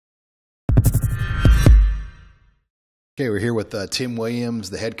Okay, we're here with Tim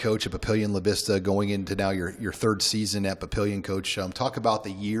Williams, the head coach of Papillion La-Vista, going into now your third season at Papillion. Coach, talk about the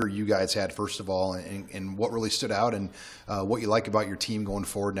year you guys had, first of all, and what really stood out, and what you like about your team going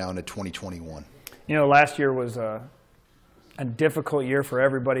forward now into 2021. You know, last year was a difficult year for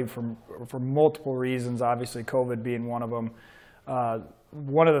everybody for multiple reasons, obviously COVID being one of them.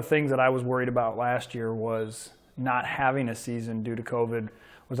 One of the things that I was worried about last year was not having a season due to COVID,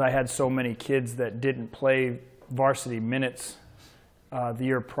 was I had so many kids that didn't play varsity minutes the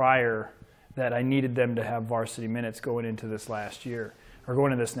year prior that I needed them to have varsity minutes going into this last year, or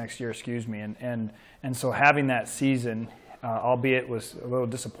going into this next year, excuse me. And so having that season, albeit was a little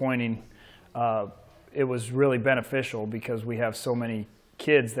disappointing, it was really beneficial because we have so many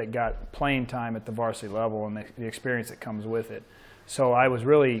kids that got playing time at the varsity level and the experience that comes with it. So I was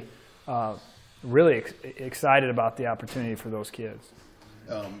really excited about the opportunity for those kids.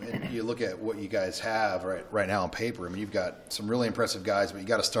 And you look at what you guys have right now on paper. I mean, you've got some really impressive guys, but you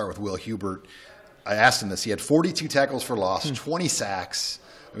got to start with Will Hubert. I asked him this. He had 42 tackles for loss, 20 sacks.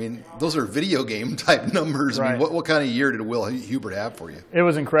 I mean, those are video game type numbers. Right. I mean, what kind of year did Will Hubert have for you? It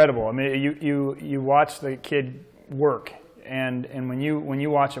was incredible. I mean, you watch the kid work, and when you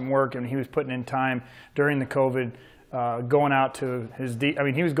watch him work, and he was putting in time during the COVID. Going out to his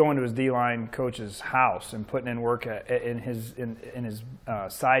he was going to his D-line coach's house and putting in work in his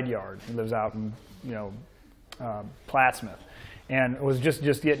side yard. He lives out in Plattsmouth, and was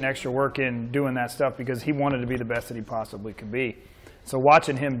just getting extra work in doing that stuff because he wanted to be the best that he possibly could be. So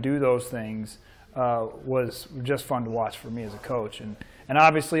watching him do those things was just fun to watch for me as a coach, and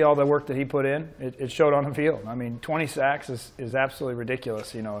obviously all the work that he put in, it showed on the field. I mean, 20 sacks is absolutely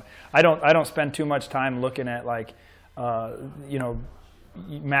ridiculous. You know, I don't spend too much time looking at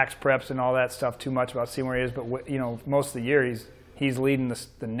max preps and all that stuff too much about seeing where he is, but most of the year he's leading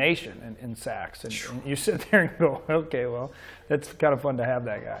the nation in sacks, and you sit there and go, okay, well, that's kind of fun to have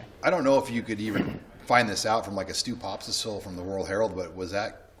that guy. I don't know if you could even find this out from like a Stu Popsicle from the World Herald, but was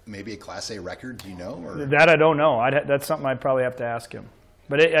that maybe a Class A record? Do you know? Or? That I don't know. That's something I'd probably have to ask him.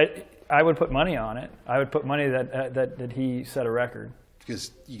 But I would put money on it. I would put money that he set a record.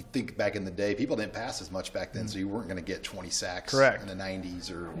 Because you think back in the day, people didn't pass as much back then, so you weren't going to get 20 sacks Correct. in the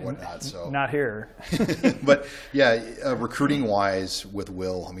 90s or whatnot. So not here. But yeah, recruiting-wise with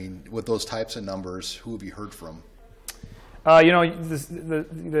Will, I mean, with those types of numbers, who have you heard from?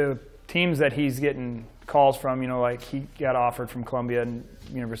 The teams that he's getting calls from, like he got offered from Columbia and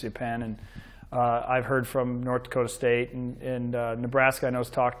University of Penn, and I've heard from North Dakota State and Nebraska. I know has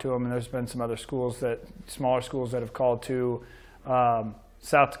talked to him, and there's been some other schools smaller schools that have called too.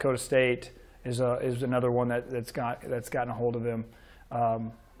 South Dakota State is another one that's gotten a hold of him.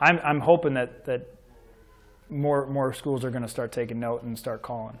 I'm hoping that more schools are going to start taking note and start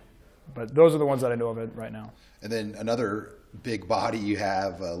calling, but those are the ones that I know of right now. And then another big body you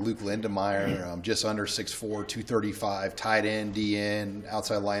have, Luke Lindemeyer, just under 6'4", 235, tight end, DN,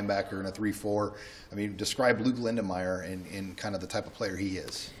 outside linebacker, and a 3-4. I mean, describe Luke Lindemeyer in kind of the type of player he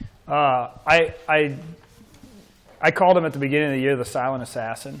is. I called him at the beginning of the year the silent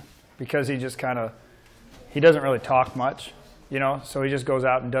assassin because he just he doesn't really talk much, so he just goes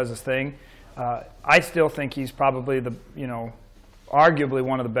out and does his thing. I still think he's probably arguably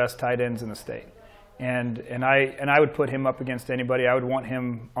one of the best tight ends in the state. And I would put him up against anybody. I would want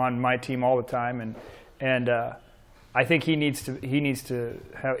him on my team all the time, and I think he's going to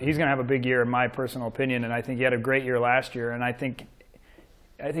have a big year in my personal opinion, and I think he had a great year last year, and I think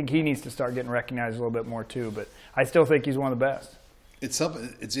he needs to start getting recognized a little bit more too. But I still think he's one of the best.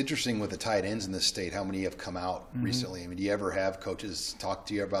 It's interesting with the tight ends in this state, how many have come out recently. I mean, do you ever have coaches talk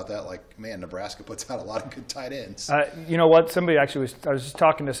to you about that? Like, man, Nebraska puts out a lot of good tight ends. You know what? I was just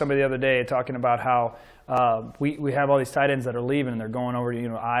talking to somebody the other day, talking about how we have all these tight ends that are leaving and they're going over to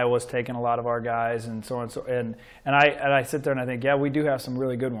Iowa's taking a lot of our guys and so on and I sit there and I think, yeah, we do have some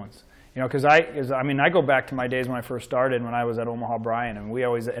really good ones. Because I go back to my days when I first started when I was at Omaha Bryan, and we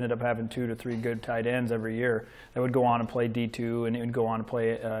always ended up having 2 to 3 good tight ends every year that would go on and play D2, and it would go on to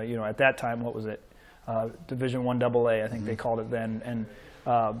play, at that time, what was it, Division I AA, I think they called it then, and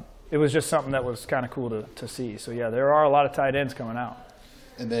it was just something that was kind of cool to see. So yeah, there are a lot of tight ends coming out.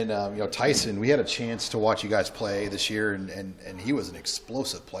 And then Tyson, we had a chance to watch you guys play this year, and he was an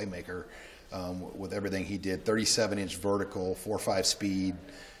explosive playmaker with everything he did. 37-inch vertical, 4.5 speed.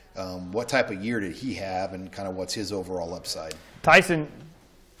 What type of year did he have, and kind of what's his overall upside? Tyson's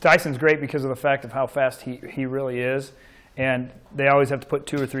great because of the fact of how fast he really is, and they always have to put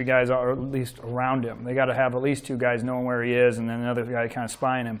 2 or 3 guys, or at least around him. They got to have at least 2 guys knowing where he is, and then another guy kind of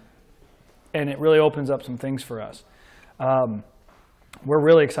spying him, and it really opens up some things for us. we're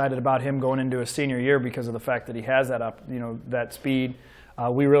really excited about him going into his senior year because of the fact that he has that speed.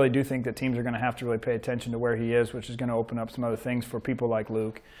 We really do think that teams are going to have to really pay attention to where he is, which is going to open up some other things for people like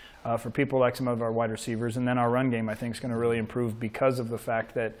Luke, for people like some of our wide receivers, and then our run game I think is going to really improve because of the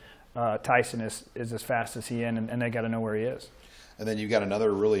fact that Tyson is as fast as he is, and they got to know where he is. And then you've got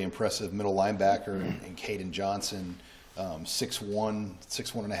another really impressive middle linebacker in Caden Johnson, 6'1",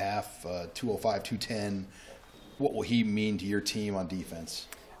 6'1.5", 205, 210. What will he mean to your team on defense?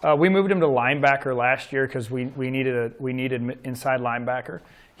 We moved him to linebacker last year because we needed inside linebacker.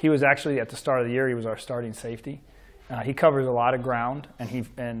 He was actually at the start of the year he was our starting safety. He covers a lot of ground and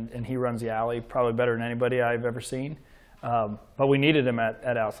he runs the alley probably better than anybody I've ever seen. But we needed him at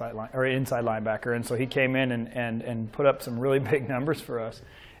inside linebacker, and so he came in and put up some really big numbers for us.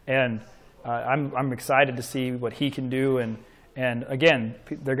 And I'm excited to see what he can do. And again,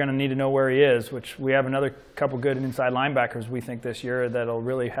 they're going to need to know where he is, which we have another couple good inside linebackers we think this year that'll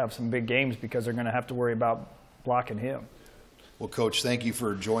really have some big games because they're going to have to worry about blocking him. Well, Coach, thank you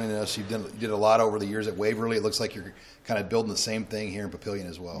for joining us. You did a lot over the years at Waverly. It looks like you're kind of building the same thing here in Papillion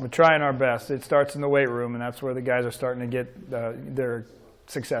as well. We're trying our best. It starts in the weight room, and that's where the guys are starting to get their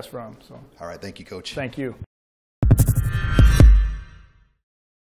success from. So. All right. Thank you, Coach. Thank you.